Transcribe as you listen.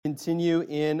continue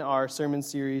in our sermon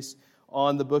series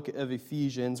on the book of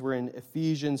Ephesians. We're in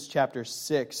Ephesians chapter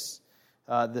 6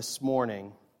 this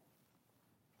morning.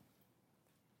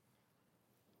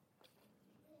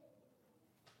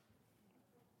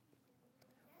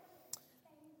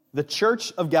 The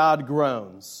church of God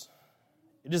groans.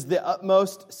 It is the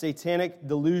utmost satanic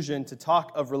delusion to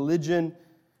talk of religion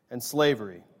and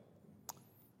slavery.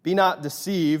 Be not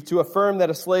deceived. To affirm that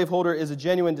a slaveholder is a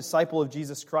genuine disciple of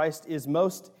Jesus Christ is a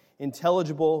most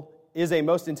intelligible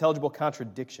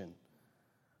contradiction.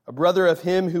 A brother of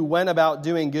him who went about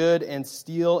doing good and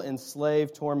steal,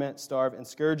 enslave, torment, starve, and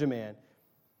scourge a man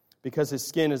because his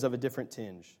skin is of a different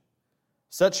tinge.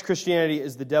 Such Christianity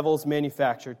is the devil's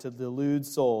manufacture to delude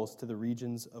souls to the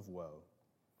regions of woe.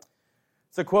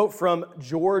 It's a quote from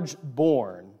George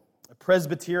Bourne, a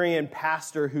Presbyterian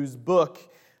pastor whose book,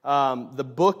 The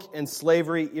Book and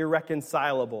Slavery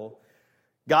Irreconcilable,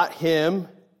 got him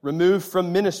removed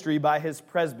from ministry by his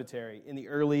presbytery in the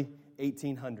early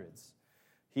 1800s.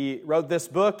 He wrote this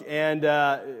book and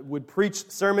would preach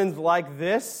sermons like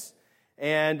this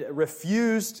and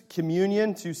refused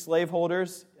communion to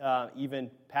slaveholders,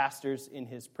 even pastors in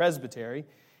his presbytery,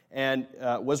 and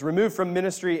was removed from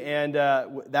ministry, and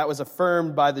that was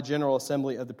affirmed by the General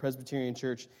Assembly of the Presbyterian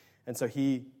Church, and so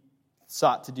he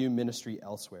sought to do ministry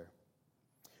elsewhere.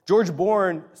 George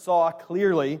Bourne saw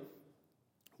clearly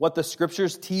what the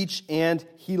Scriptures teach, and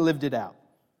he lived it out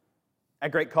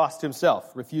at great cost to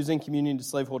himself. Refusing communion to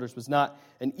slaveholders was not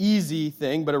an easy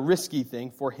thing, but a risky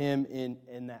thing for him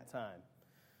in that time.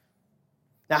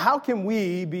 Now, how can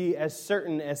we be as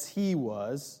certain as he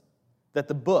was that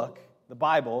the book, the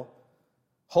Bible,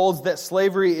 holds that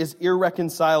slavery is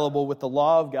irreconcilable with the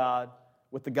law of God,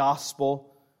 with the gospel,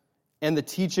 and the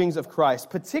teachings of Christ,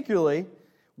 particularly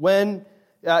when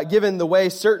given the way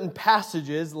certain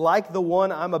passages, like the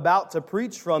one I'm about to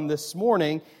preach from this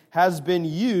morning, has been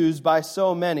used by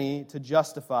so many to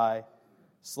justify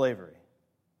slavery?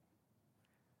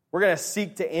 We're going to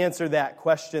seek to answer that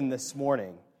question this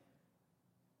morning.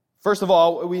 First of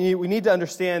all, we need to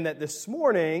understand that this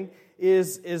morning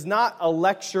is not a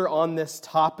lecture on this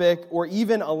topic or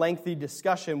even a lengthy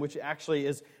discussion, which actually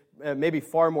is maybe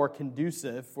far more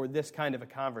conducive for this kind of a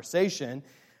conversation.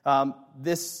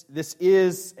 This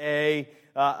is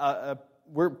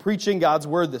we're preaching God's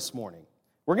Word this morning.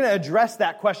 We're going to address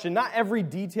that question, not every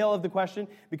detail of the question,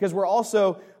 because we're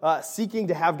also seeking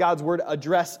to have God's Word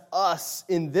address us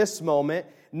in this moment,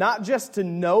 not just to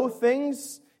know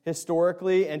things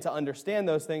historically and to understand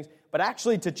those things, but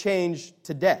actually to change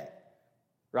today,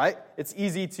 right? It's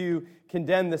easy to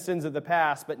condemn the sins of the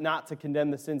past, but not to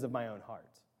condemn the sins of my own heart.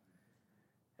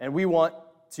 And we want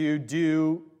to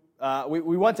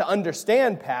we want to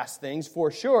understand past things for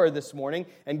sure this morning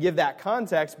and give that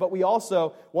context, but we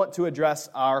also want to address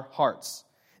our hearts.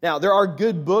 Now, there are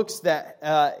good books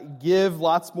that give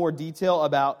lots more detail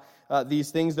about these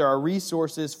things. There are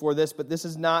resources for this, but this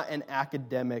is not an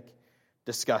academic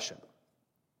discussion.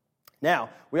 Now,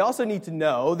 we also need to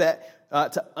know that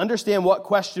to understand what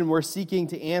question we're seeking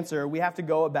to answer, we have to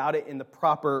go about it in the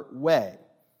proper way.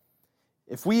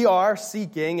 If we are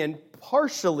seeking, and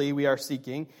partially we are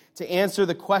seeking, to answer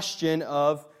the question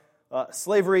of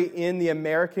slavery in the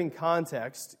American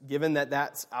context, given that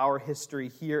that's our history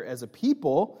here as a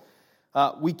people,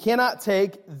 we cannot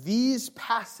take these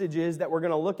passages that we're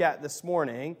going to look at this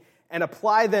morning and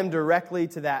apply them directly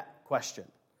to that question.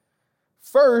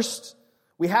 First,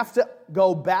 we have to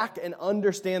go back and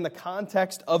understand the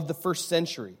context of the first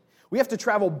century. We have to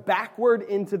travel backward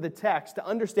into the text to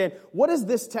understand what is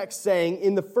this text saying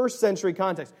in the first century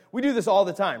context. We do this all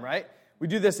the time, right? We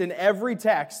do this in every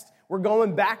text. We're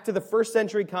going back to the first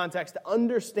century context to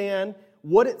understand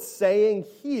what it's saying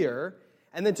here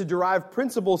and then to derive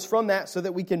principles from that so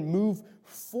that we can move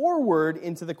forward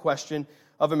into the question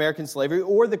of American slavery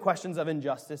or the questions of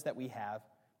injustice that we have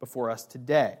before us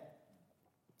today.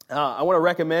 I want to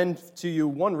recommend to you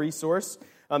one resource.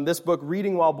 This book,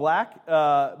 Reading While Black,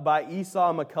 by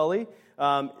Esau McCulley.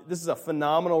 This is a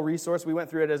phenomenal resource. We went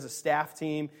through it as a staff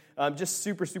team. Just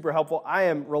super, super helpful. I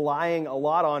am relying a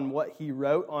lot on what he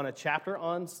wrote on a chapter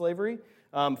on slavery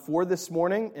for this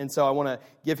morning, and so I want to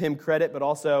give him credit, but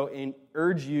also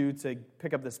urge you to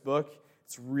pick up this book.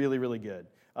 It's really, really good.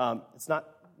 It's not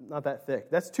that thick.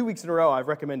 That's 2 weeks in a row I've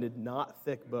recommended not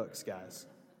thick books, guys.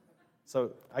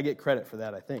 So I get credit for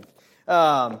that, I think.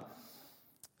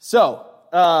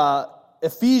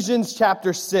 Ephesians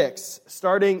chapter 6,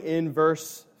 starting in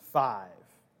verse 5.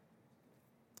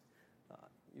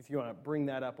 If you want to bring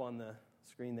that up on the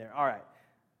screen there. All right.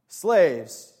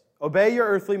 Slaves, obey your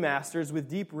earthly masters with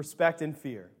deep respect and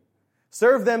fear.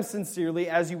 Serve them sincerely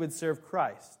as you would serve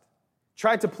Christ.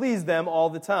 Try to please them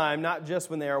all the time, not just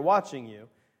when they are watching you.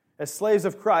 As slaves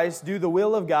of Christ, do the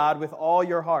will of God with all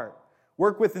your heart.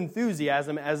 Work with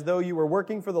enthusiasm as though you were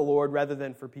working for the Lord rather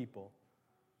than for people.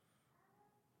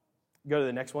 Go to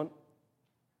the next one.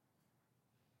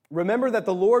 Remember that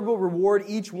the Lord will reward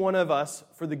each one of us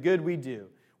for the good we do,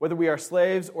 whether we are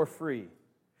slaves or free.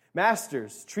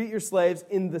 Masters, treat your slaves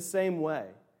in the same way.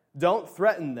 Don't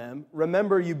threaten them.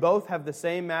 Remember, you both have the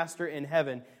same master in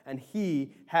heaven, and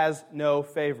he has no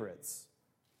favorites.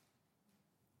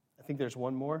 I think there's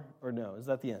one more, or no? Is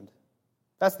that the end?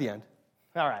 That's the end.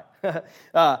 All right.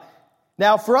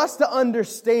 Now, for us to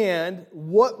understand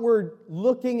what we're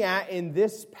looking at in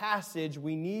this passage,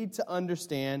 we need to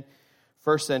understand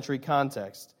first century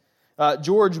context.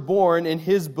 George Bourne, in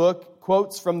his book,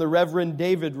 quotes from the Reverend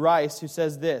David Rice, who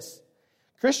says this: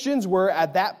 Christians were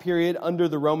at that period under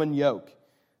the Roman yoke,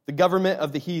 the government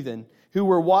of the heathen, who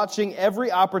were watching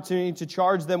every opportunity to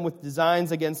charge them with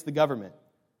designs against the government,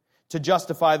 to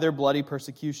justify their bloody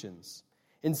persecutions.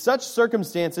 In such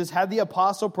circumstances, had the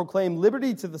apostle proclaimed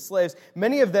liberty to the slaves,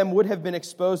 many of them would have been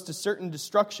exposed to certain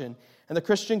destruction, and the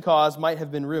Christian cause might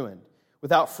have been ruined,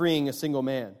 without freeing a single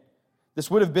man. This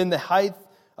would have been the height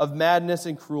of madness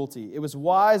and cruelty. It was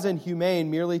wise and humane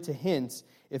merely to hint,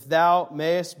 if thou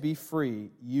mayest be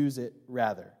free, use it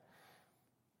rather.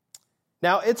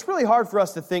 Now, it's really hard for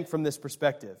us to think from this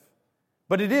perspective.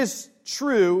 But it is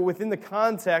true within the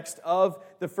context of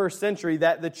the first century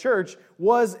that the church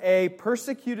was a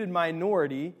persecuted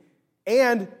minority,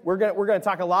 and we're going to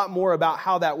talk a lot more about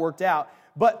how that worked out.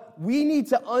 But we need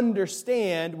to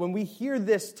understand when we hear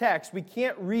this text, we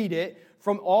can't read it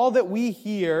from all that we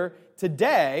hear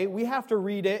today. We have to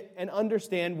read it and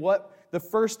understand what the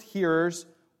first hearers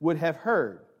would have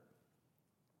heard.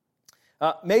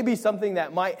 Maybe something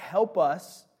that might help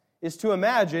us is to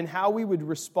imagine how we would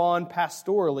respond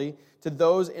pastorally to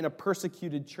those in a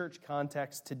persecuted church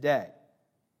context today.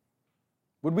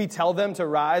 Would we tell them to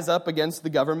rise up against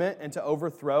the government and to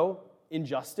overthrow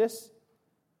injustice?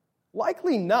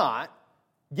 Likely not,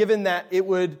 given that it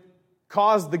would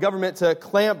cause the government to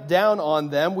clamp down on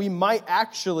them. We might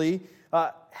actually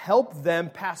help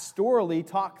them pastorally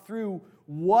talk through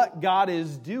what God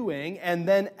is doing, and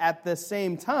then at the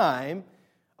same time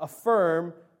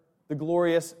affirm the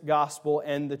glorious gospel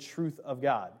and the truth of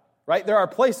God. Right? There are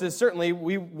places, certainly,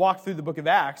 we walk through the book of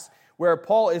Acts, where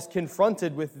Paul is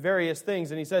confronted with various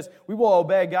things, and he says, we will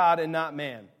obey God and not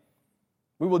man.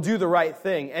 We will do the right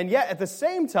thing. And yet, at the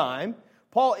same time,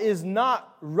 Paul is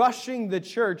not rushing the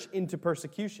church into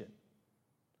persecution.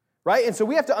 Right? And so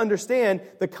we have to understand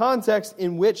the context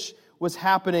in which was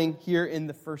happening here in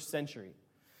the first century.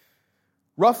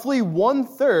 Roughly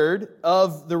 1/3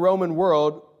 of the Roman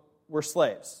world were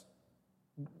slaves,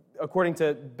 according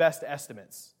to best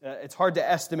estimates. It's hard to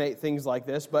estimate things like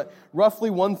this, but roughly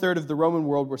 1/3 of the Roman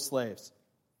world were slaves.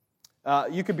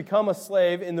 You could become a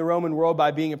slave in the Roman world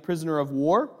by being a prisoner of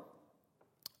war,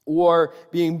 or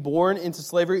being born into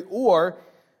slavery, or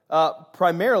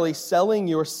primarily selling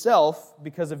yourself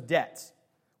because of debt,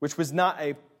 which was not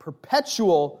a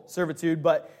perpetual servitude,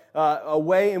 but a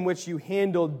way in which you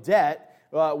handled debt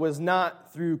was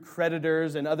not through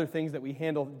creditors and other things that we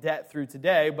handle debt through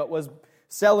today, but was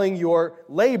selling your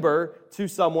labor to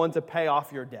someone to pay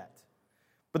off your debt.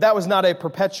 But that was not a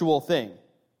perpetual thing.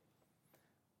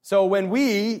 So when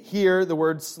we hear the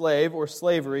word slave or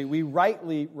slavery, we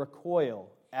rightly recoil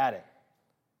at it.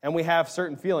 And we have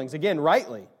certain feelings. Again,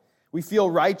 rightly. We feel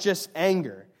righteous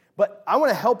anger. But I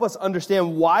want to help us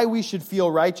understand why we should feel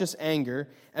righteous anger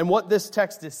and what this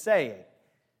text is saying.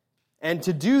 And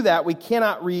to do that, we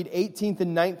cannot read 18th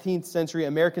and 19th century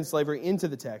American slavery into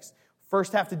the text.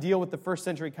 First have to deal with the first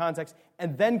century context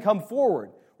and then come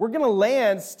forward. We're going to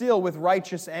land still with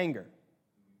righteous anger.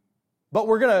 But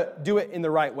we're going to do it in the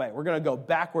right way. We're going to go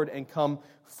backward and come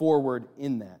forward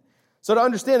in that. So to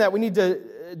understand that, we need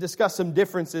to discuss some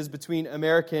differences between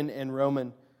American and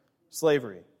Roman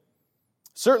slavery.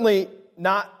 Certainly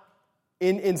not,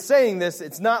 in saying this,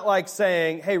 it's not like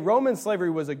saying, hey, Roman slavery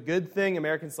was a good thing,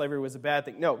 American slavery was a bad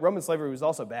thing. No, Roman slavery was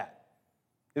also bad.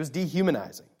 It was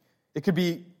dehumanizing. It could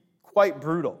be quite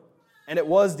brutal, and it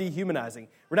was dehumanizing.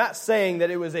 We're not saying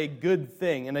that it was a good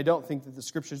thing, and I don't think that the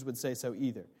Scriptures would say so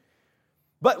either.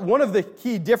 But one of the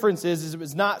key differences is it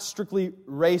was not strictly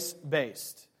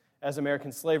race-based, as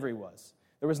American slavery was.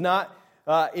 There was not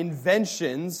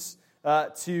inventions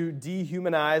to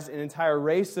dehumanize an entire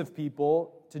race of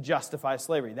people to justify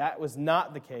slavery. That was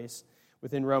not the case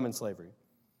within Roman slavery.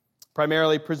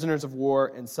 Primarily prisoners of war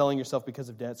and selling yourself because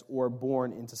of debts or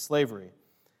born into slavery,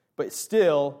 but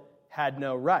still had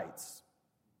no rights.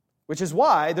 Which is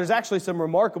why there's actually some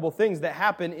remarkable things that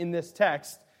happen in this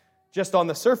text just on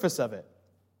the surface of it.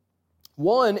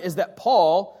 One is that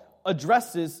Paul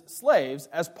addresses slaves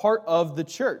as part of the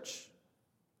church.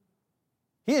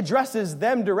 He addresses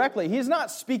them directly. He's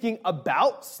not speaking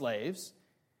about slaves.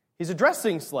 He's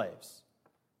addressing slaves.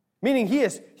 Meaning he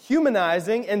is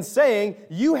humanizing and saying,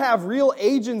 you have real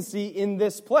agency in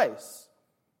this place.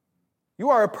 You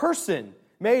are a person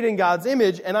made in God's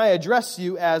image, and I address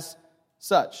you as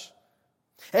such.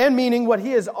 And meaning what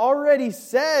he has already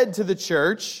said to the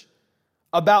church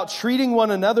about treating one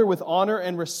another with honor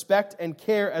and respect and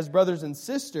care as brothers and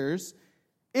sisters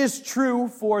is true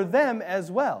for them as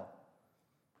well.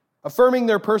 Affirming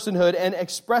their personhood and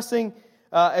expressly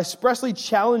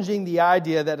challenging the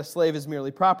idea that a slave is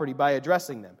merely property by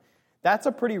addressing them. That's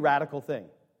a pretty radical thing.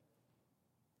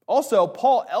 Also,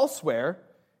 Paul elsewhere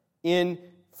in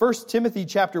 1 Timothy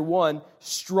chapter 1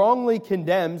 strongly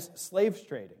condemns slave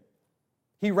trading.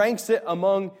 He ranks it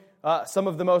among some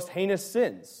of the most heinous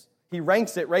sins. He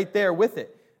ranks it right there with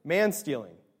it,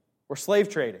 man-stealing or slave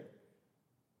trading.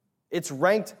 It's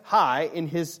ranked high in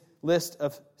his list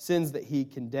of sins that he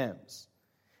condemns.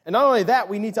 And not only that,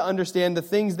 we need to understand the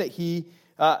things that he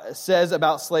says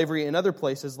about slavery in other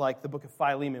places, like the book of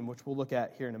Philemon, which we'll look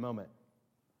at here in a moment.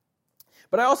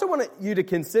 But I also want you to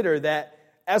consider that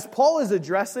as Paul is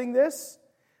addressing this,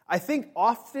 I think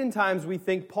oftentimes we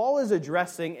think Paul is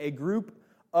addressing a group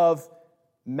of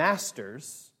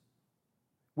masters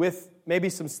with maybe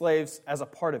some slaves as a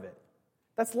part of it.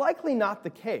 That's likely not the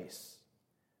case.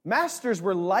 Masters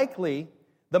were likely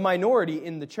the minority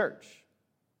in the church.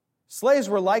 Slaves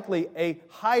were likely a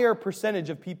higher percentage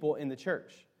of people in the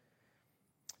church.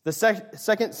 The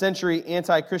second century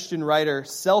anti-Christian writer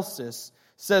Celsus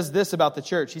says this about the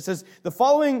church. He says, "The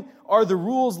following are the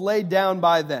rules laid down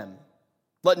by them.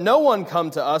 Let no one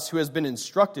come to us who has been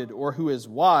instructed or who is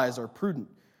wise or prudent,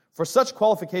 for such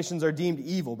qualifications are deemed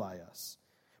evil by us.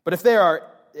 But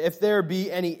if there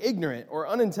be any ignorant or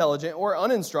unintelligent or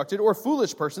uninstructed or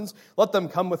foolish persons, let them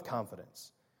come with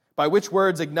confidence. By which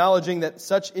words, acknowledging that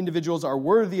such individuals are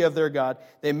worthy of their God,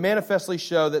 they manifestly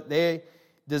show that they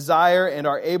desire and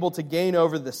are able to gain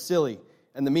over the silly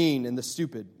and the mean and the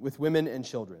stupid with women and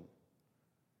children."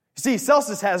 You see,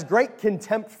 Celsus has great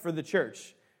contempt for the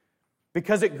church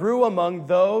because it grew among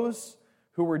those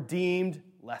who were deemed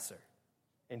lesser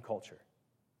in culture.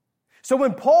 So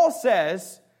when Paul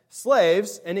says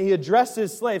slaves, and he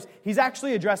addresses slaves, he's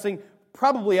actually addressing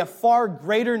probably a far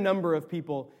greater number of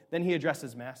people than he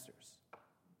addresses masters.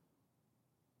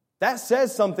 That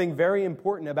says something very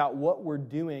important about what we're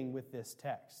doing with this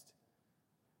text.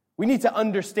 We need to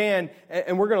understand,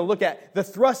 and we're going to look at the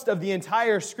thrust of the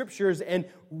entire Scriptures and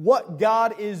what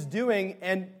God is doing,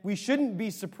 and we shouldn't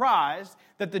be surprised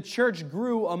that the church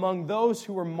grew among those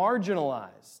who were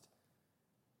marginalized.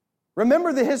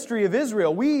 Remember the history of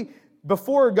Israel.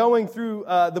 Before going through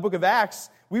the book of Acts,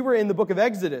 we were in the book of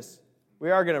Exodus.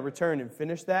 We are going to return and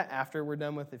finish that after we're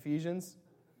done with Ephesians.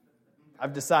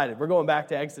 I've decided. We're going back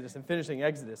to Exodus and finishing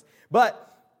Exodus.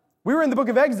 But we were in the book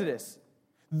of Exodus.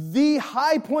 The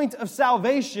high point of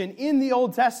salvation in the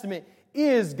Old Testament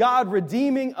is God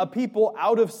redeeming a people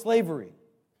out of slavery,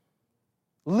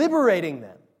 liberating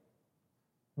them,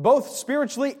 both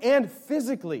spiritually and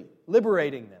physically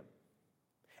liberating them.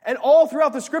 And all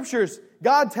throughout the Scriptures,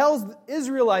 God tells the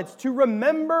Israelites to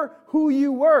remember who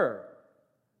you were.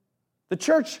 The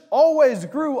church always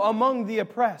grew among the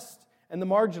oppressed and the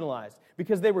marginalized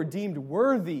because they were deemed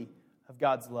worthy of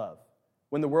God's love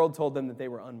when the world told them that they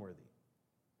were unworthy,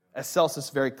 as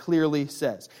Celsus very clearly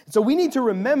says. So we need to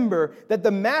remember that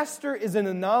the master is an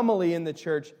anomaly in the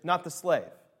church, not the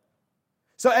slave.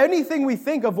 So anything we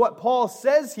think of what Paul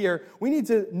says here, we need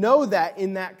to know that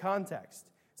in that context.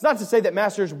 It's not to say that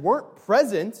masters weren't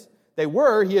present. They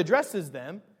were. He addresses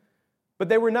them. But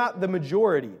they were not the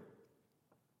majority.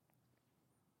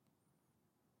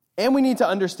 And we need to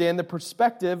understand the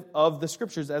perspective of the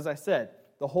Scriptures, as I said,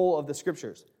 the whole of the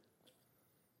Scriptures.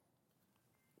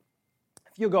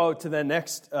 If you'll go to the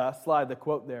next slide, the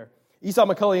quote there. Esau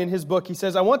McCulley, in his book, he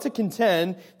says, "I want to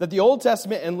contend that the Old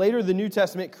Testament and later the New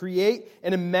Testament create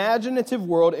an imaginative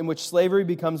world in which slavery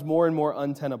becomes more and more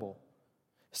untenable.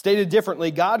 Stated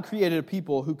differently, God created a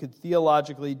people who could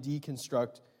theologically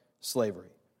deconstruct slavery."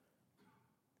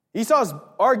 Esau's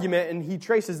argument, and he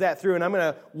traces that through, and I'm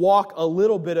going to walk a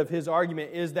little bit of his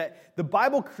argument, is that the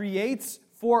Bible creates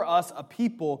for us a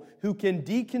people who can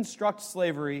deconstruct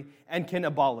slavery and can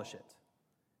abolish it.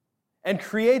 And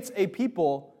creates a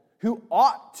people who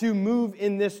ought to move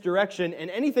in this direction, and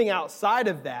anything outside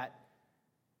of that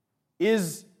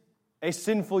is a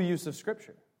sinful use of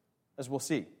Scripture, as we'll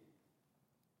see.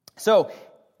 So,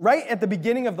 right at the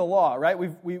beginning of the law, right?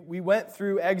 We went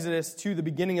through Exodus to the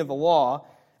beginning of the law.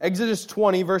 Exodus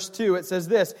 20, verse 2, it says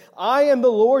this, I am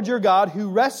the Lord your God who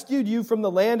rescued you from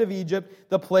the land of Egypt,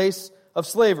 the place of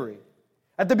slavery.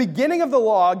 At the beginning of the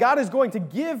law, God is going to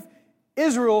give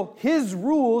Israel his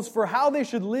rules for how they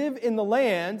should live in the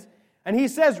land. And he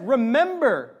says,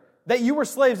 remember that you were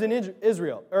slaves in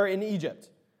Israel, or in Egypt.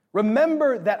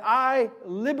 Remember that I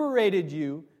liberated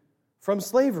you from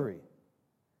slavery.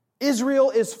 Israel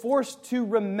is forced to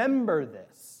remember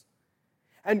this.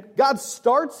 And God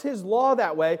starts his law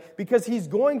that way because he's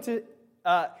going to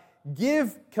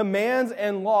give commands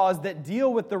and laws that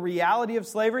deal with the reality of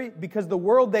slavery because the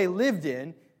world they lived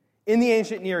in the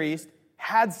ancient Near East,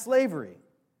 had slavery.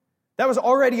 That was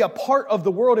already a part of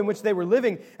the world in which they were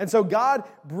living. And so God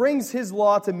brings his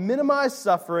law to minimize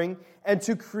suffering and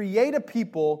to create a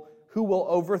people who will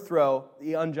overthrow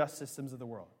the unjust systems of the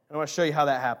world. And I want to show you how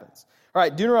that happens. All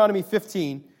right, Deuteronomy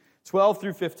 15, 12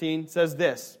 through 15 says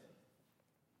this.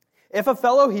 If a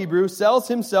fellow Hebrew sells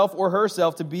himself or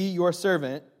herself to be your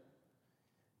servant,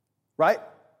 right?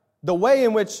 The way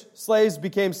in which slaves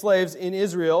became slaves in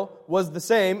Israel was the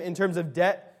same in terms of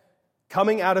debt,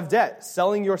 coming out of debt,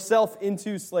 selling yourself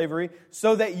into slavery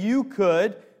so that you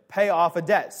could pay off a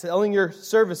debt, selling your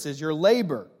services, your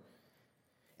labor.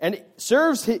 And it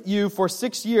serves you for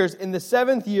 6 years. In the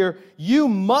 7th year, you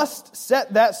must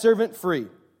set that servant free.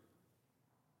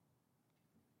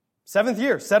 7th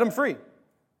year, set him free.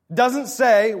 Doesn't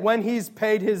say when he's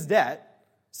paid his debt.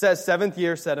 Says 7th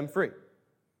year, set him free.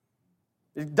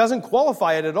 It doesn't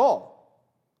qualify it at all.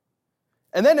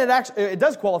 And then it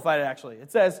does qualify it actually.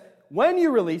 It says, when you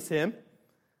release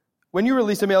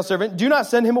a male servant, do not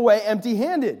send him away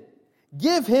empty-handed.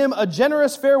 Give him a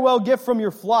generous farewell gift from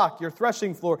your flock, your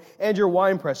threshing floor, and your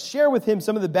winepress. Share with him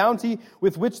some of the bounty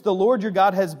with which the Lord your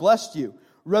God has blessed you.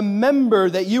 Remember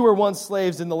that you were once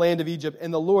slaves in the land of Egypt,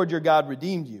 and the Lord your God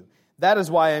redeemed you. That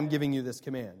is why I am giving you this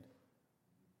command.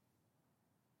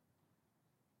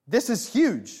 This is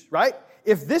huge, right?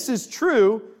 If this is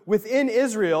true within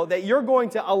Israel, that you're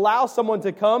going to allow someone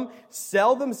to come,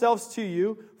 sell themselves to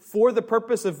you for the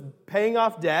purpose of paying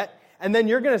off debt, and then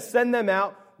you're going to send them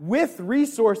out with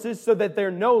resources so that they're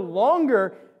no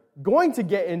longer going to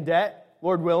get in debt,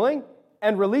 Lord willing,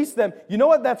 and release them. You know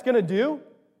what that's going to do?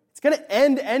 It's going to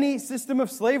end any system of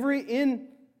slavery in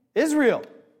Israel.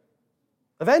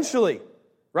 Eventually,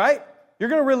 right? You're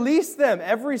going to release them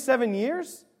every 7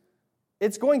 years.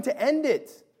 It's going to end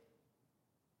it.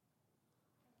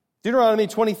 Deuteronomy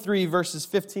 23, verses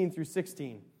 15 through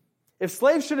 16. If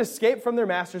slaves should escape from their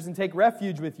masters and take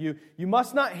refuge with you, you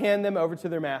must not hand them over to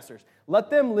their masters. Let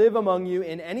them live among you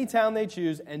in any town they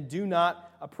choose, and do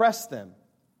not oppress them.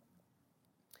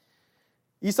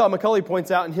 Esau McCulley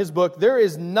points out in his book, there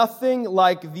is nothing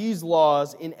like these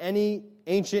laws in any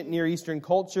ancient Near Eastern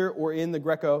culture or in the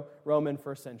Greco-Roman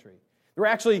first century. There were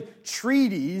actually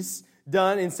treaties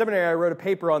done in seminary. I wrote a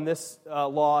paper on this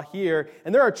law here,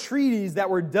 and there are treaties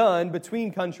that were done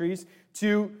between countries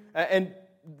to, and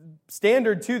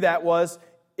standard to that was,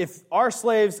 if our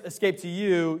slaves escape to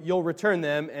you, you'll return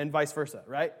them, and vice versa,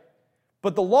 right?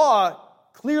 But the law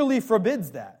clearly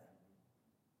forbids that.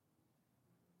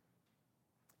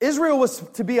 Israel was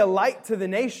to be a light to the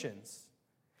nations.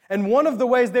 And one of the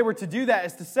ways they were to do that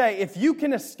is to say, if you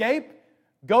can escape,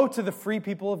 go to the free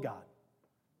people of God.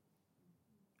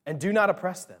 And do not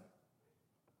oppress them.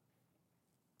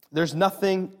 There's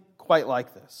nothing quite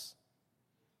like this.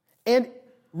 And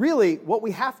really, what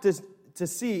we have to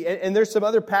see, and there's some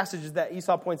other passages that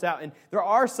Esau points out, and there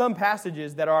are some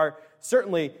passages that are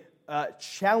certainly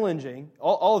challenging.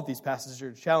 All of these passages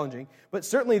are challenging, but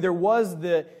certainly there was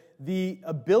the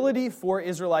ability for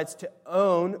Israelites to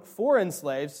own foreign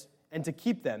slaves and to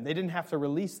keep them. They didn't have to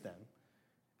release them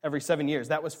every 7 years.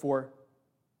 That was for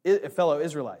fellow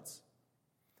Israelites.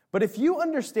 But if you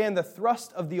understand the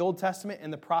thrust of the Old Testament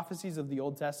and the prophecies of the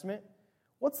Old Testament,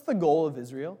 what's the goal of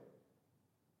Israel?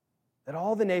 That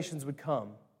all the nations would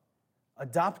come,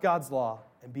 adopt God's law,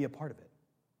 and be a part of it.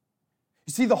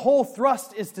 You see, the whole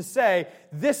thrust is to say,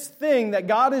 this thing that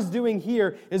God is doing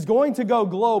here is going to go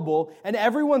global, and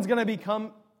everyone's going to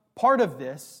become part of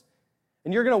this,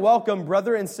 and you're going to welcome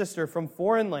brother and sister from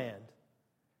foreign land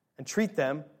and treat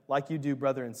them like you do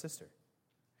brother and sister.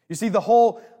 You see, the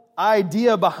whole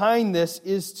idea behind this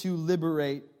is to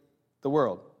liberate the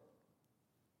world.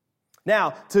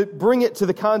 Now, to bring it to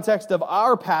the context of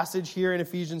our passage here in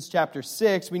Ephesians chapter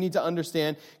 6, we need to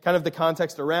understand kind of the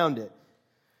context around it.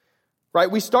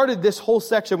 Right? We started this whole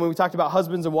section when we talked about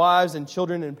husbands and wives and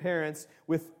children and parents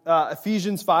with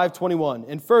Ephesians 5:21.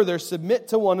 And further, submit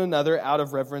to one another out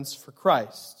of reverence for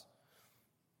Christ.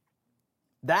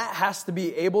 That has to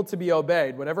be able to be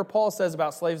obeyed. Whatever Paul says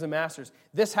about slaves and masters,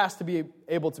 this has to be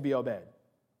able to be obeyed.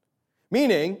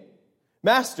 Meaning,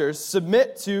 masters,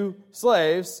 submit to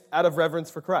slaves out of reverence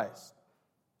for Christ.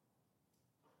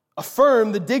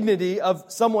 Affirm the dignity of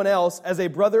someone else as a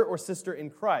brother or sister in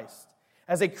Christ.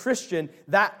 As a Christian,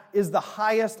 that is the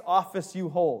highest office you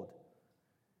hold.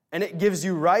 And it gives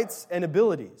you rights and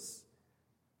abilities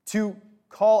to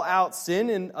call out sin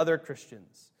in other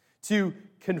Christians, to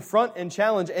confront and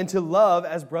challenge, and to love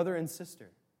as brother and sister.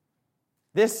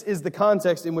 This is the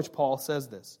context in which Paul says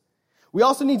this. We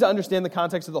also need to understand the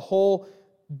context of the whole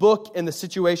book and the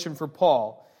situation for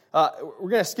Paul. We're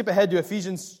going to skip ahead to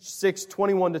Ephesians 6,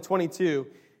 21 to 22.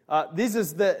 This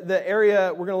is the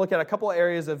area, we're going to look at a couple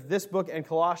areas of this book and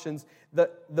Colossians.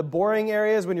 The boring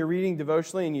areas when you're reading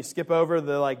devotionally and you skip over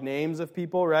the names of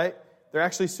people, right? They're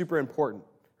actually super important,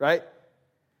 right?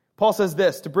 Paul says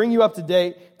this, to bring you up to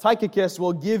date, Tychicus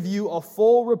will give you a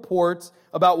full report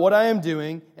about what I am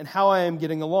doing and how I am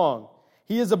getting along.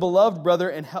 He is a beloved brother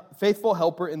and faithful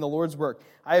helper in the Lord's work.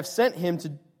 I have sent him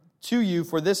to you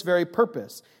for this very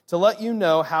purpose, to let you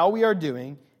know how we are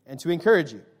doing and to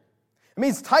encourage you. It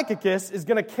means Tychicus is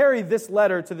going to carry this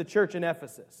letter to the church in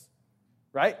Ephesus,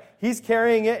 right? He's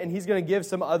carrying it and he's going to give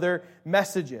some other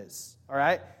messages, all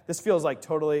right? This feels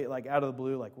totally out of the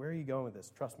blue, where are you going with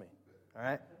this? Trust me, all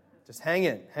right? Just hang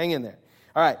in there.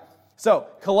 All right, so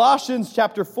Colossians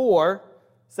chapter 4,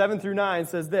 7 through 9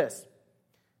 says this,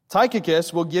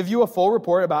 Tychicus will give you a full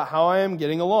report about how I am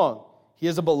getting along. He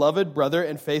is a beloved brother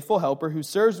and faithful helper who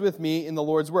serves with me in the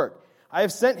Lord's work. I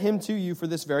have sent him to you for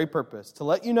this very purpose, to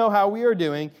let you know how we are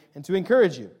doing and to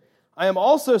encourage you. I am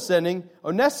also sending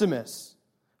Onesimus,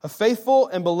 a faithful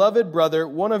and beloved brother,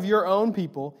 one of your own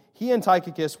people. He and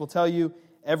Tychicus will tell you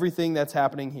everything that's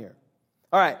happening here.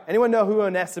 All right, anyone know who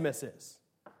Onesimus is?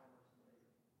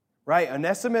 Right,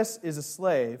 Onesimus is a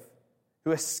slave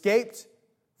who escaped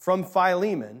from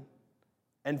Philemon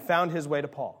and found his way to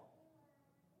Paul.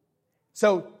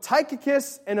 So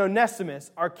Tychicus and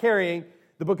Onesimus are carrying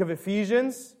the book of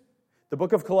Ephesians, the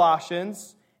book of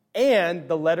Colossians, and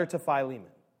the letter to Philemon.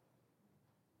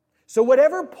 So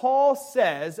whatever Paul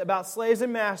says about slaves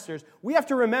and masters, we have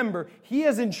to remember he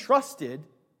is entrusted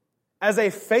as a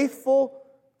faithful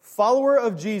follower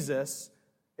of Jesus,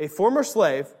 a former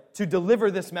slave, to deliver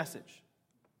this message.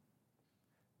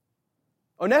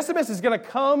 Onesimus is going to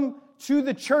come to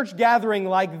the church gathering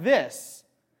like this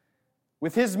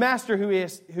with his master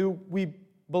who we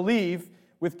believe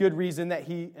with good reason that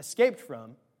he escaped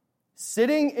from,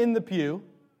 sitting in the pew,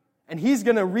 and he's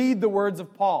going to read the words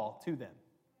of Paul to them,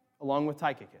 along with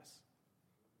Tychicus.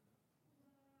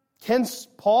 Can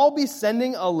Paul be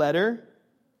sending a letter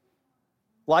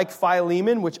like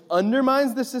Philemon, which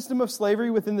undermines the system of slavery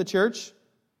within the church,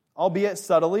 albeit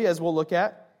subtly, as we'll look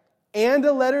at, and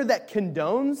a letter that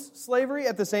condones slavery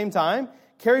at the same time,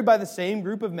 carried by the same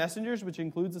group of messengers, which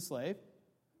includes a slave?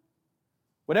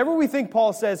 Whatever we think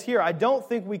Paul says here, I don't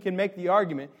think we can make the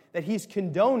argument that he's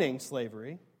condoning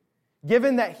slavery,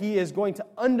 given that he is going to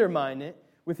undermine it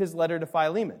with his letter to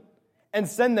Philemon and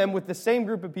send them with the same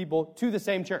group of people to the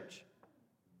same church.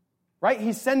 Right?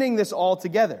 He's sending this all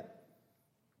together.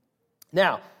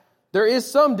 Now, there is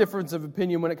some difference of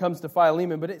opinion when it comes to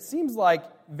Philemon, but it seems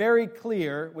very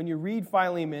clear when you read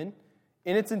Philemon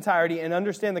in its entirety and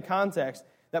understand the context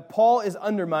that Paul is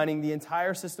undermining the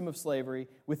entire system of slavery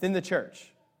within the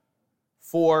church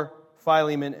for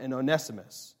Philemon and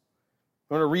Onesimus.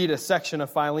 I want to read a section of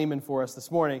Philemon for us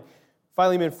this morning.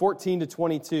 Philemon 14 to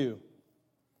 22.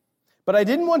 But I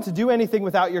didn't want to do anything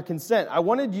without your consent. I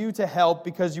wanted you to help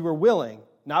because you were willing,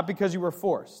 not because you were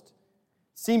forced.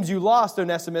 Seems you lost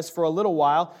Onesimus for a little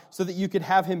while so that you could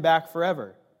have him back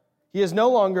forever. He is no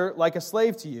longer like a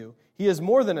slave to you. He is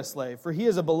more than a slave, for he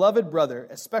is a beloved brother,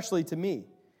 especially to me.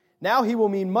 Now he will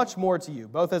mean much more to you,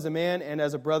 both as a man and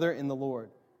as a brother in the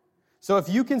Lord. So if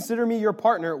you consider me your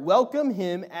partner, welcome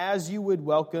him as you would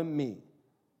welcome me.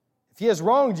 If he has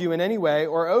wronged you in any way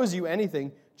or owes you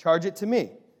anything, charge it to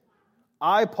me.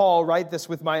 I, Paul, write this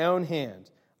with my own hand.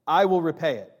 I will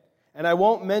repay it. And I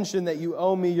won't mention that you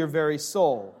owe me your very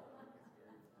soul.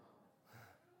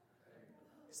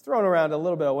 He's throwing around a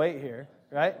little bit of weight here,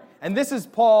 right? And this is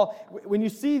Paul. When you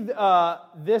see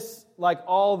this,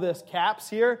 all this caps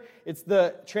here, it's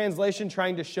the translation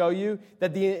trying to show you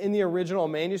that in the original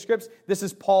manuscripts, this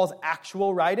is Paul's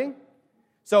actual writing.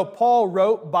 So Paul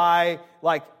wrote by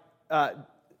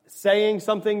saying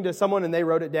something to someone and they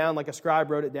wrote it down, like a scribe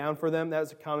wrote it down for them. That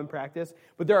was a common practice.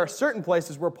 But there are certain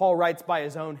places where Paul writes by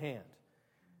his own hand.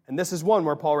 And this is one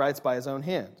where Paul writes by his own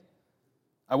hand.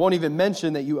 I won't even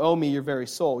mention that you owe me your very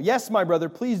soul. Yes, my brother,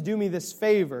 please do me this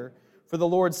favor for the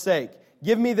Lord's sake.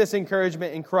 give me this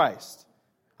encouragement in Christ.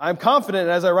 I'm confident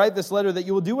as I write this letter that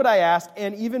you will do what I ask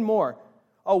and even more.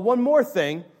 Oh, one more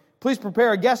thing. Please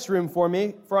prepare a guest room for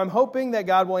me, for I'm hoping that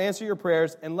God will answer your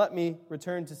prayers and let me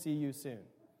return to see you soon.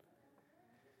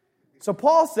 So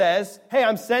Paul says, hey,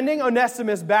 I'm sending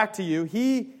Onesimus back to you.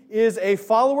 He is a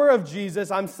follower of Jesus.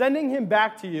 I'm sending him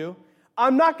back to you.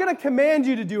 I'm not going to command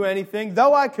you to do anything,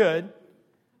 though I could.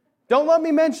 Don't let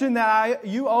me mention that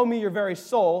you owe me your very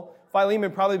soul.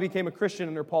 Philemon probably became a Christian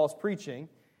under Paul's preaching.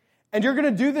 And you're going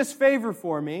to do this favor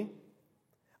for me.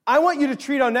 I want you to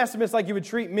treat Onesimus like you would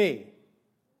treat me.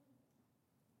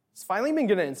 Is Philemon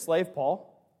going to enslave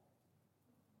Paul?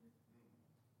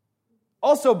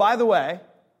 Also, by the way,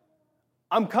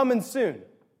 I'm coming soon.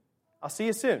 I'll see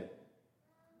you soon.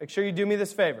 Make sure you do me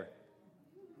this favor.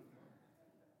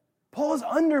 Paul is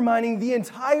undermining the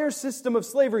entire system of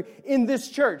slavery in this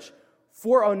church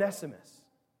for Onesimus,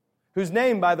 whose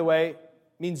name, by the way,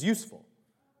 means useful.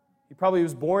 He probably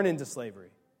was born into slavery,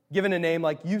 given a name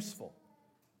like useful,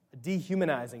 a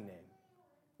dehumanizing name,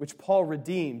 which Paul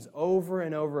redeems over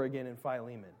and over again in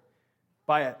Philemon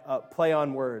by a play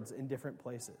on words in different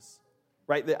places.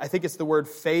 Right? I think it's the word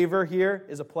favor here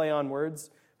is a play on words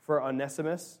for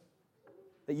Onesimus.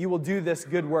 That you will do this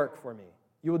good work for me.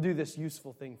 You will do this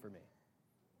useful thing for me.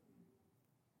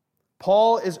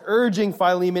 Paul is urging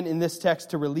Philemon in this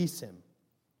text to release him.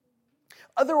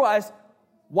 Otherwise,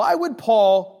 why would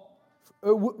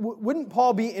wouldn't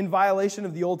Paul be in violation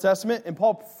of the Old Testament? And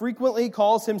Paul frequently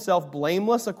calls himself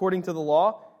blameless according to the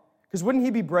law. Because wouldn't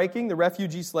he be breaking the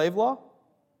refugee slave law?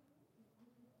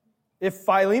 If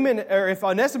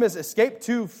Onesimus escaped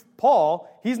to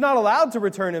Paul, he's not allowed to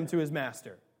return him to his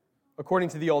master, according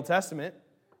to the Old Testament.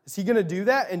 Is he going to do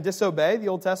that and disobey the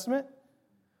Old Testament?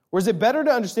 Or is it better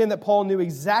to understand that Paul knew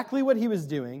exactly what he was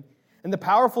doing and the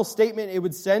powerful statement it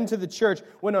would send to the church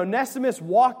when Onesimus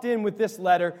walked in with this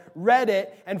letter, read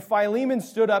it, and Philemon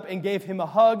stood up and gave him a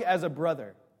hug as a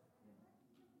brother?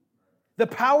 The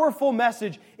powerful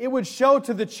message it would show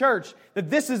to the church that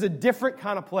this is a different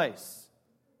kind of place.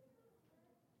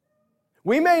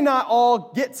 We may not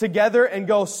all get together and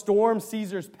go storm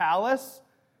Caesar's palace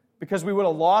because we would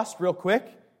have lost real quick.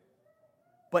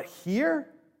 But here,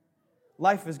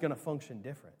 life is going to function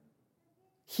different.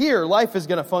 Here, life is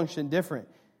going to function different.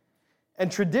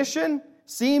 And tradition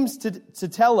seems to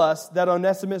tell us that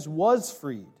Onesimus was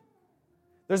freed.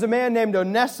 There's a man named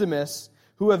Onesimus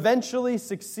who eventually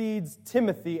succeeds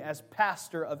Timothy as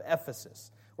pastor of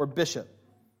Ephesus, or bishop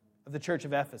of the church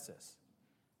of Ephesus.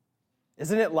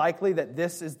 Isn't it likely that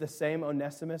this is the same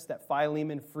Onesimus that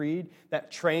Philemon freed, that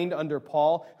trained under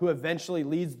Paul, who eventually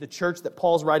leads the church that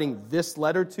Paul's writing this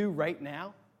letter to right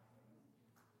now?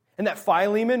 And that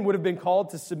Philemon would have been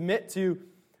called to submit to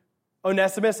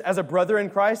Onesimus as a brother in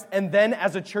Christ and then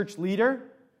as a church leader,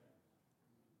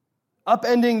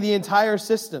 upending the entire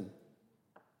system.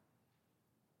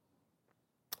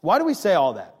 Why do we say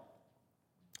all that?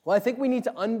 Well, I think we need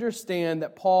to understand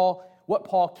that what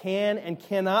Paul can and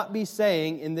cannot be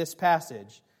saying in this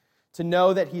passage to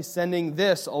know that he's sending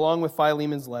this along with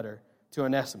Philemon's letter to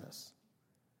Onesimus.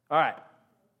 All right.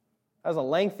 That was a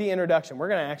lengthy introduction. We're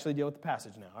going to actually deal with the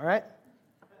passage now, all right?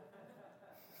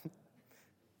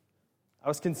 I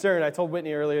was concerned. I told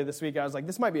Whitney earlier this week, I was like,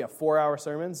 this might be a 4-hour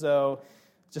sermon, so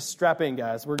just strap in,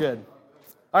 guys. We're good.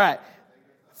 All right.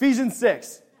 Ephesians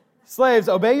 6. Slaves,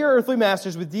 obey your earthly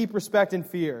masters with deep respect and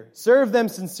fear. Serve them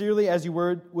sincerely as you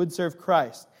would serve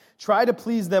Christ. Try to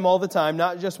please them all the time,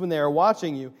 not just when they are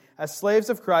watching you. As slaves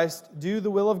of Christ, do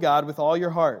the will of God with all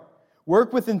your heart.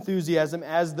 Work with enthusiasm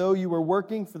as though you were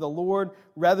working for the Lord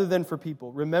rather than for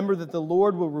people. Remember that the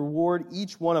Lord will reward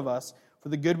each one of us for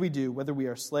the good we do, whether we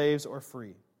are slaves or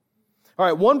free. All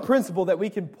right, one principle that we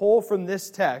can pull from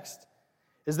this text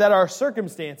is that our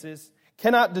circumstances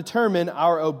cannot determine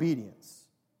our obedience.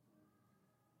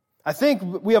 I think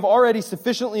we have already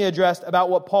sufficiently addressed about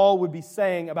what Paul would be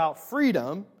saying about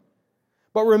freedom.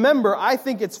 But remember, I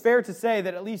think it's fair to say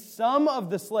that at least some of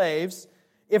the slaves,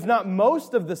 if not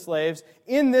most of the slaves,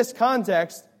 in this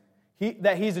context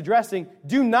that he's addressing,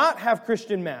 do not have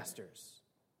Christian masters.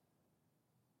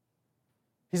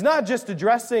 He's not just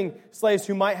addressing slaves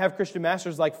who might have Christian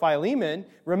masters like Philemon.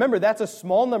 Remember, that's a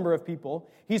small number of people.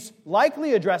 He's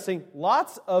likely addressing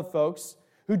lots of folks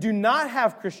who do not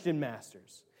have Christian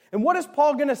masters. And what is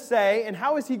Paul going to say, and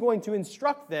how is he going to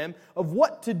instruct them of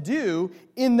what to do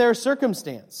in their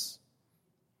circumstance?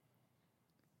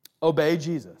 Obey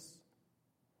Jesus.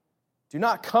 Do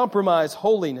not compromise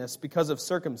holiness because of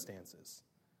circumstances.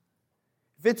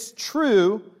 If it's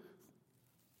true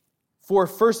for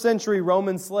first century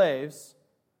Roman slaves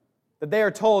that they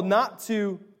are told not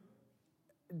to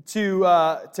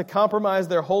to compromise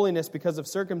their holiness because of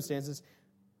circumstances,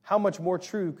 how much more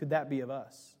true could that be of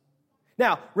us?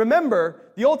 Now, remember,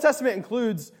 the Old Testament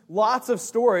includes lots of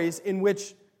stories in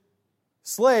which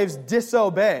slaves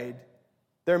disobeyed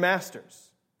their masters.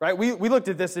 Right? We looked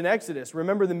at this in Exodus.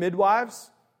 Remember the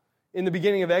midwives in the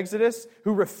beginning of Exodus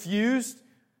who refused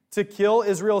to kill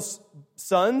Israel's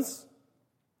sons?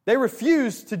 They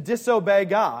refused to disobey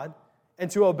God and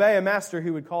to obey a master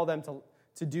who would call them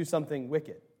to do something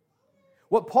wicked.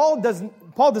 What Paul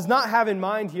does not have in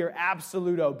mind here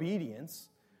absolute obedience.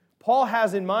 Paul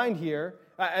has in mind here,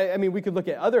 I mean, we could look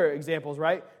at other examples,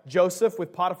 right? Joseph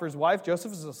with Potiphar's wife.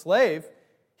 Joseph is a slave.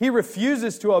 He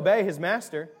refuses to obey his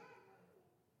master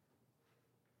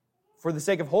for the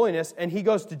sake of holiness, and he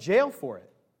goes to jail for it,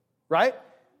 right?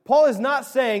 Paul is not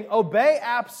saying obey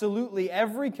absolutely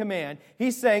every command.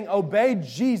 He's saying obey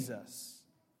Jesus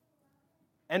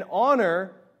and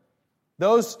honor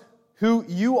those who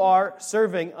you are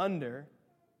serving under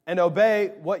and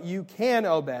obey what you can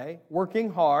obey,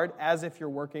 working hard as if you're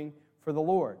working for the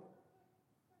Lord.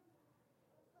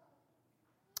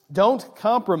 Don't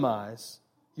compromise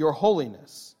your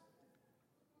holiness.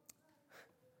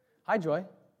 Hi, Joy.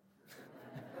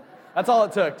 That's all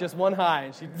it took, just one hi,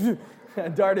 and she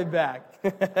darted back.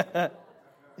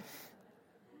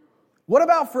 What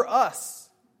about for us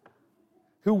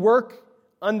who work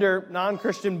under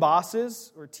non-Christian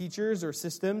bosses or teachers or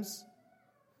systems?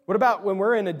 What about when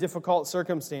we're in a difficult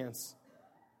circumstance?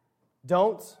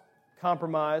 Don't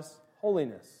compromise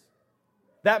holiness.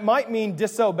 That might mean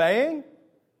disobeying,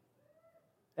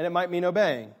 and it might mean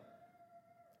obeying.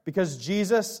 Because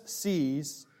Jesus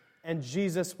sees, and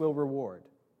Jesus will reward.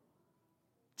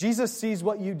 Jesus sees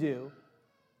what you do,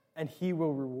 and He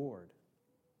will reward.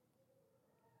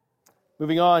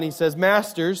 Moving on, he says,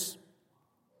 Masters,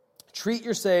 treat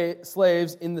your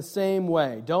slaves in the same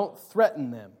way. Don't threaten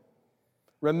them.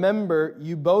 Remember,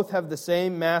 you both have the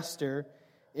same master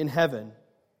in heaven,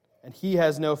 and He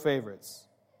has no favorites.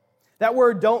 That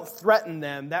word, don't threaten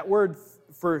them, that word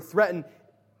for threaten,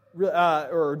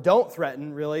 or don't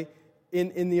threaten, really,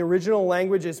 in the original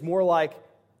language is more like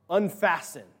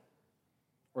unfasten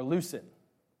or loosen.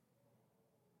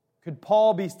 Could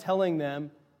Paul be telling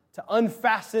them to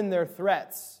unfasten their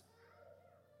threats?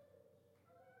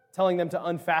 Telling them to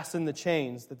unfasten the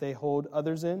chains that they hold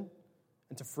others in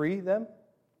and to free them?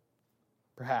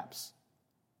 Perhaps.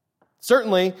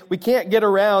 Certainly, we can't get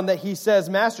around that he says,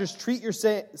 Masters, treat your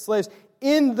slaves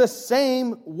in the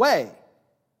same way.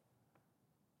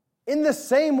 In the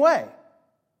same way.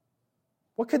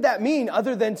 What could that mean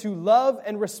other than to love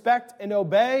and respect and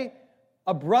obey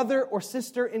a brother or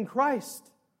sister in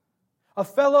Christ? A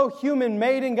fellow human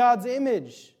made in God's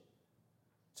image.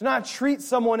 To not treat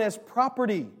someone as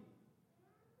property.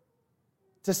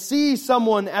 To see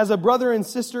someone as a brother and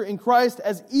sister in Christ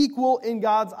as equal in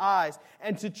God's eyes.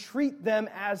 And to treat them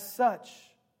as such.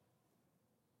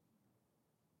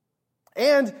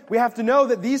 And we have to know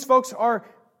that these folks are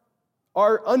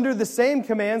under the same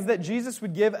commands that Jesus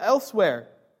would give elsewhere.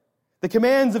 The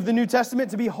commands of the New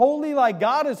Testament to be holy like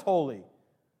God is holy,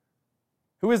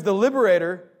 who is the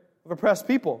liberator of oppressed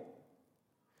people.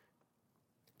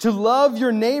 To love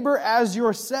your neighbor as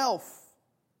yourself,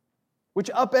 which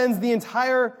upends the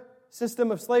entire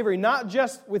system of slavery, not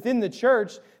just within the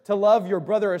church, to love your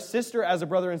brother or sister as a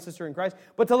brother and sister in Christ,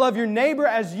 but to love your neighbor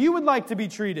as you would like to be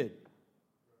treated.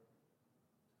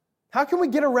 How can we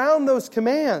get around those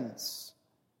commands?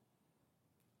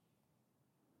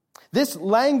 This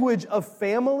language of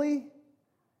family,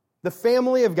 the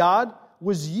family of God,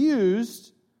 was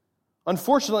used,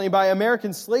 unfortunately, by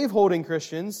American slaveholding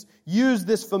Christians, used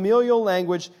this familial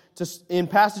language in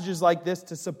passages like this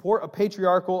to support a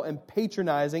patriarchal and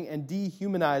patronizing and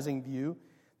dehumanizing view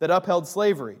that upheld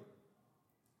slavery.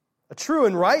 A true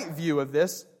and right view of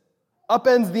this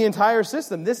upends the entire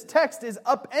system. This text is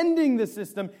upending the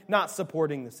system, not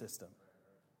supporting the system.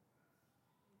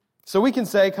 So we can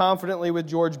say confidently with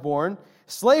George Bourne,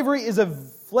 slavery is a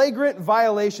flagrant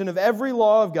violation of every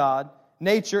law of God,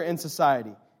 nature, and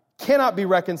society. Cannot be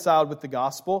reconciled with the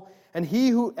gospel, and he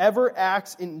who ever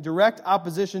acts in direct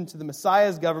opposition to the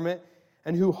Messiah's government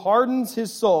and who hardens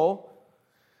his soul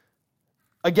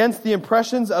against the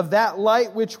impressions of that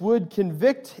light which would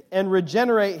convict and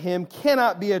regenerate him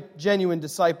cannot be a genuine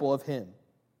disciple of him,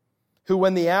 who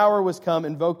when the hour was come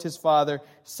invoked his Father,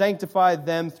 sanctified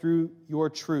them through your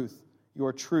truth.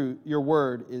 Your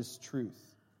word is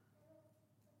truth.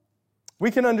 We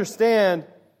can understand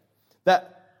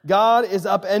that God is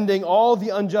upending all the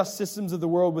unjust systems of the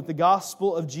world with the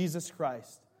gospel of Jesus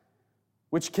Christ,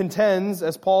 which contends,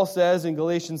 as Paul says in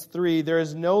Galatians 3, there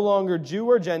is no longer Jew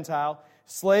or Gentile,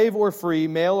 slave or free,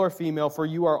 male or female, for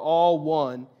you are all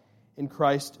one in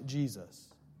Christ Jesus.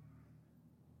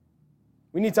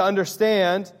 We need to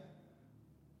understand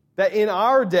that in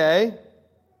our day,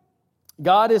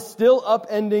 God is still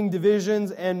upending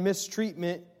divisions and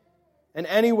mistreatment in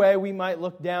any way we might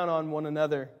look down on one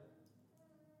another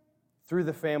through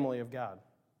the family of God.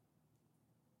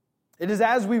 It is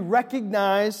as we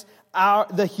recognize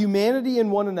the humanity in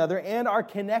one another and our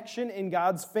connection in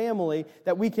God's family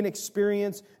that we can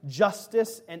experience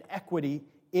justice and equity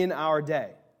in our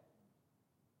day.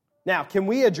 Now, can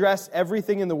we address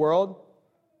everything in the world?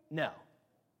 No.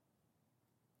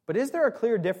 But is there a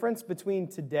clear difference between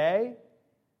today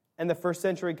and the first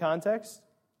century context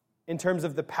in terms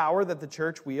of the power that the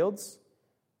church wields?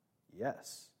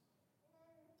 Yes.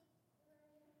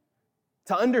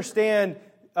 To understand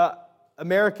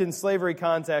American slavery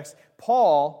context,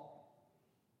 Paul,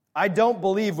 I don't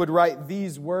believe, would write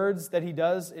these words that he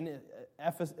does in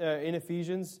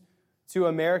Ephesians to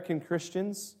American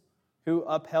Christians who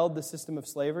upheld the system of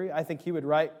slavery. I think he would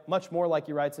write much more like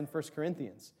he writes in 1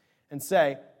 Corinthians and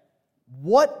say,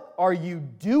 what are you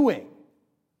doing?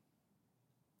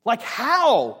 Like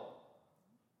how?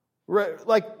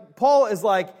 Like Paul is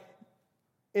like,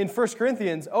 in 1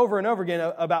 Corinthians, over and over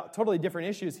again, about totally different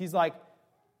issues, he's like,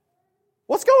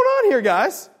 what's going on here,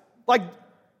 guys? Like,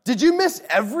 did you miss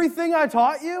everything I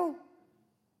taught you?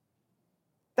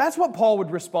 That's what Paul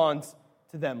would respond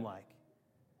to them like.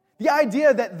 The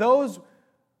idea that those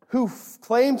who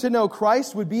claim to know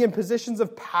Christ would be in positions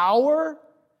of power,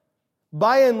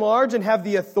 by and large, and have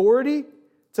the authority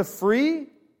to free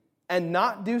and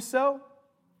not do so,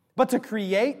 but to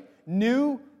create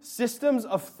new systems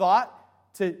of thought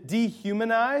to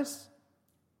dehumanize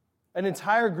an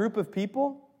entire group of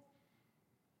people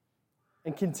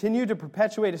and continue to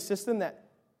perpetuate a system that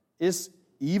is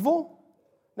evil?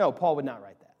 No, Paul would not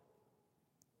write that.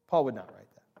 Paul would not write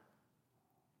that.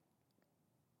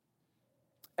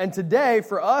 And today,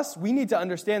 for us, we need to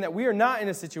understand that we are not in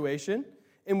a situation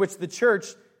in which the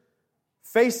church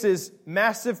faces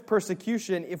massive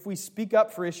persecution if we speak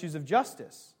up for issues of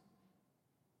justice.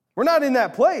 We're not in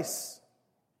that place.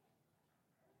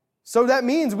 So that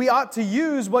means we ought to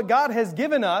use what God has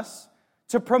given us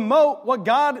to promote what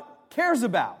God cares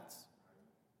about.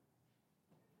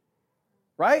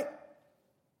 Right?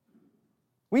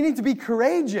 We need to be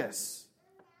courageous,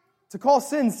 to call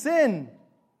sin, sin,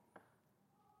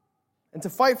 and to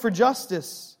fight for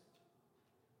justice.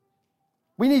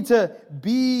 We need to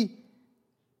be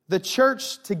the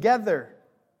church together,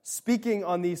 speaking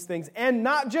on these things, and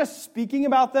not just speaking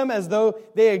about them as though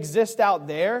they exist out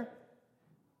there,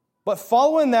 but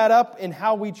following that up in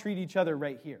how we treat each other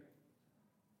right here.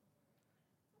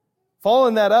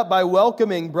 Following that up by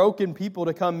welcoming broken people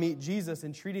to come meet Jesus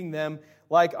and treating them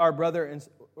like our brother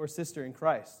or sister in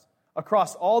Christ,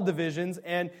 across all divisions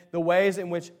and the ways in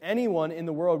which anyone in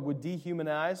the world would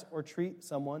dehumanize or treat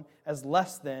someone as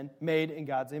less than, made in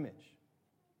God's image.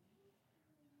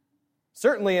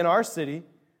 Certainly in our city,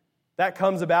 that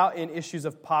comes about in issues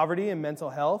of poverty and mental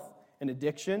health and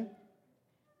addiction.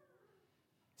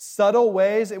 Subtle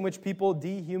ways in which people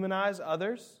dehumanize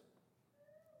others.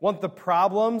 Want the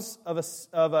problems of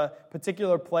a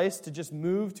particular place to just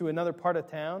move to another part of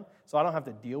town so I don't have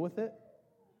to deal with it.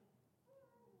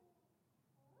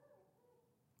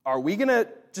 Are we going to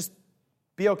just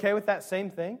be okay with that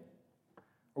same thing?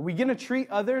 Are we going to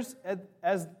treat others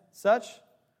as such?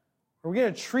 Are we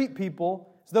going to treat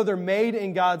people as though they're made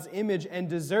in God's image and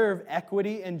deserve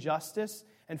equity and justice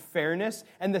and fairness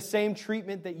and the same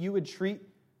treatment that you would treat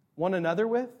one another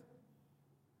with?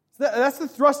 So that's the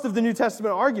thrust of the New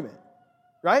Testament argument,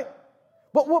 right?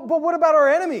 But what about our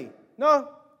enemy? No.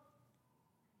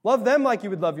 Love them like you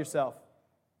would love yourself.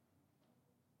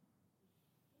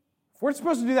 If we're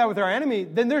supposed to do that with our enemy,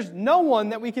 then there's no one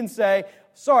that we can say,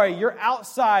 sorry, you're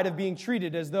outside of being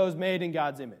treated as those made in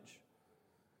God's image.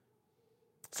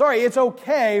 Sorry, it's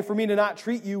okay for me to not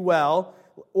treat you well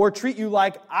or treat you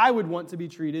like I would want to be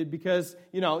treated because,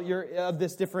 you're of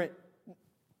this different...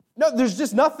 No, there's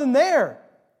just nothing there.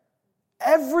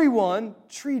 Everyone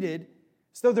treated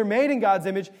as though they're made in God's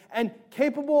image and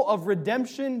capable of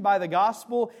redemption by the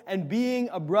gospel and being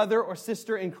a brother or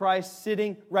sister in Christ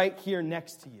sitting right here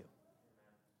next to you.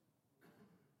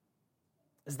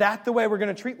 Is that the way we're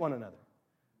going to treat one another?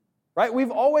 Right? We've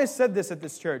always said this at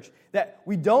this church, that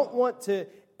we don't want to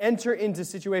enter into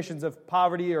situations of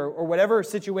poverty or whatever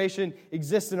situation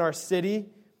exists in our city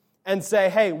and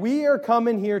say, hey, we are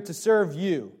coming here to serve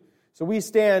you. So we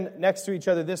stand next to each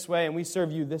other this way and we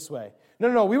serve you this way.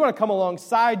 No. We want to come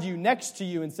alongside you, next to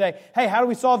you, and say, hey, how do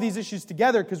we solve these issues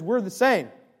together? Because we're the same.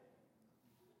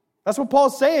 That's what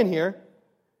Paul's saying here.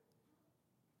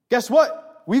 Guess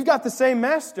what? We've got the same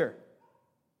master.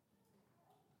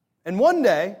 And one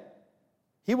day,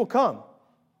 he will come.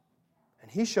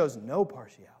 And he shows no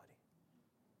partiality.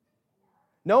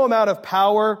 No amount of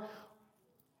power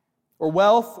or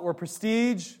wealth or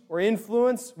prestige or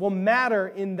influence will matter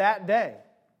in that day.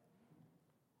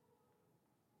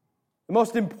 The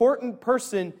most important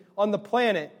person on the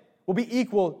planet will be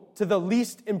equal to the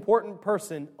least important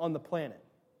person on the planet.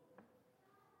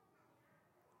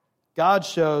 God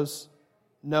shows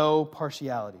no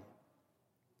partiality.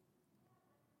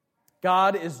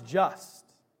 God is just,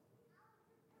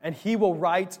 and He will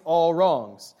right all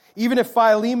wrongs. Even if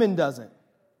Philemon doesn't,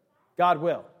 God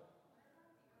will.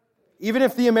 Even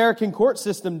if the American court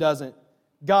system doesn't,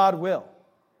 God will.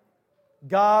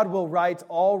 God will right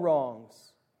all wrongs.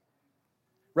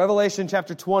 Revelation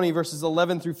chapter 20, verses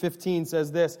 11 through 15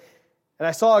 says this, "And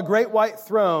I saw a great white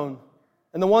throne,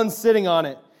 and the one sitting on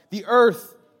it. The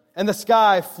earth and the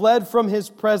sky fled from His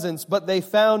presence, but they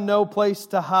found no place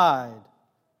to hide.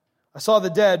 I saw the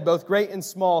dead, both great and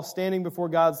small, standing before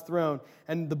God's throne,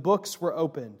 and the books were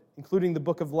opened, including the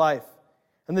book of life.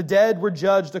 And the dead were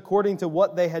judged according to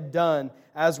what they had done,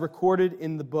 as recorded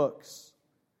in the books.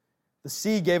 The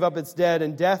sea gave up its dead,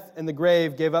 and death and the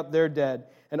grave gave up their dead,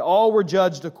 and all were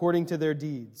judged according to their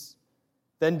deeds.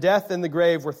 Then death and the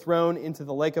grave were thrown into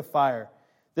the lake of fire.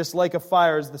 This lake of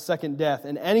fire is the second death,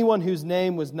 and anyone whose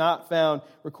name was not found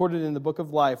recorded in the book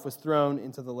of life was thrown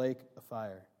into the lake of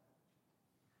fire."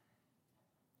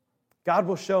 God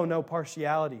will show no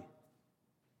partiality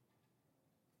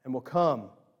and will come.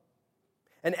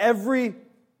 And every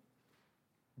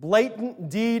blatant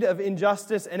deed of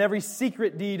injustice and every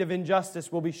secret deed of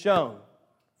injustice will be shown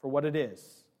for what it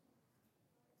is.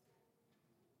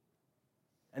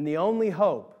 And the only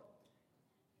hope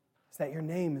is that your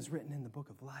name is written in the book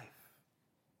of life.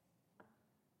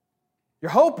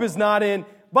 Your hope is not in,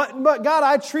 but God,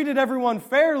 I treated everyone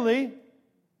fairly.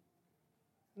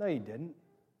 No, you didn't.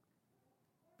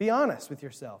 Be honest with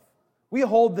yourself. We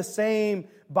hold the same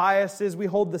biases. We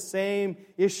hold the same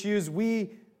issues.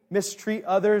 We mistreat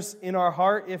others in our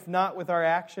heart, if not with our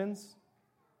actions.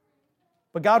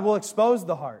 But God will expose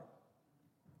the heart.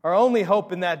 Our only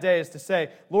hope in that day is to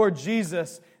say, Lord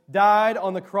Jesus died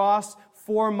on the cross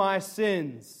for my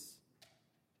sins.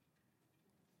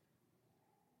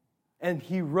 And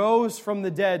He rose from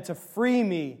the dead to free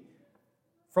me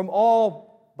from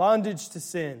all bondage to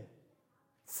sin,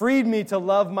 freed me to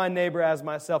love my neighbor as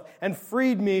myself, and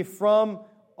freed me from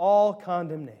all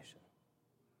condemnation.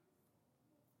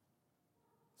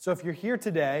 So if you're here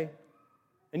today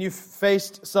and you've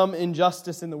faced some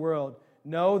injustice in the world,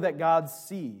 know that God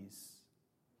sees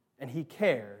and He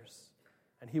cares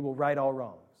and He will right all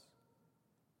wrongs.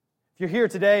 If you're here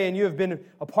today and you have been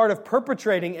a part of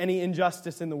perpetrating any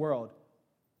injustice in the world,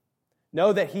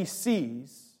 know that He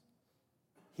sees,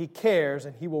 He cares,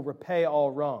 and He will repay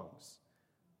all wrongs.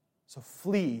 So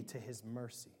flee to His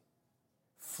mercy.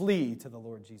 Flee to the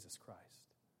Lord Jesus Christ,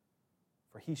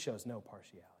 for He shows no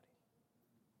partiality.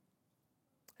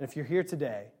 And if you're here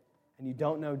today and you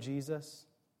don't know Jesus,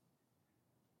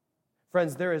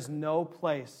 friends, there is no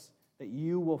place that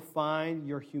you will find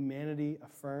your humanity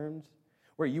affirmed,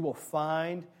 where you will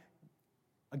find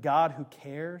a God who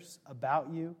cares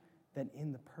about you, than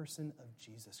in the person of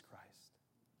Jesus Christ.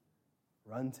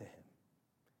 Run to Him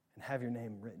and have your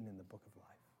name written in the book of life.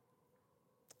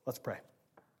 Let's pray.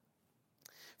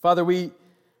 Father, we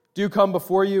do come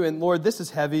before You, and Lord, this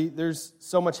is heavy. There's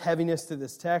so much heaviness to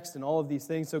this text and all of these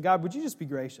things. So God, would You just be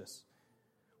gracious?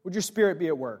 Would Your Spirit be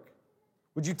at work?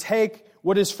 Would You take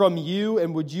what is from You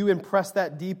and would You impress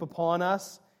that deep upon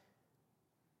us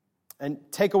and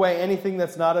take away anything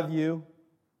that's not of You?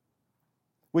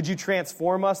 Would You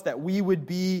transform us that we would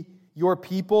be Your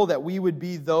people, that we would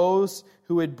be those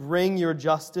who would bring Your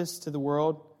justice to the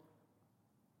world?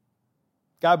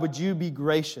 God, would You be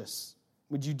gracious?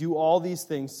 Would You do all these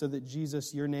things so that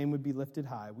Jesus, Your name would be lifted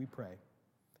high? We pray.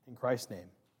 In Christ's name,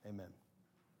 amen.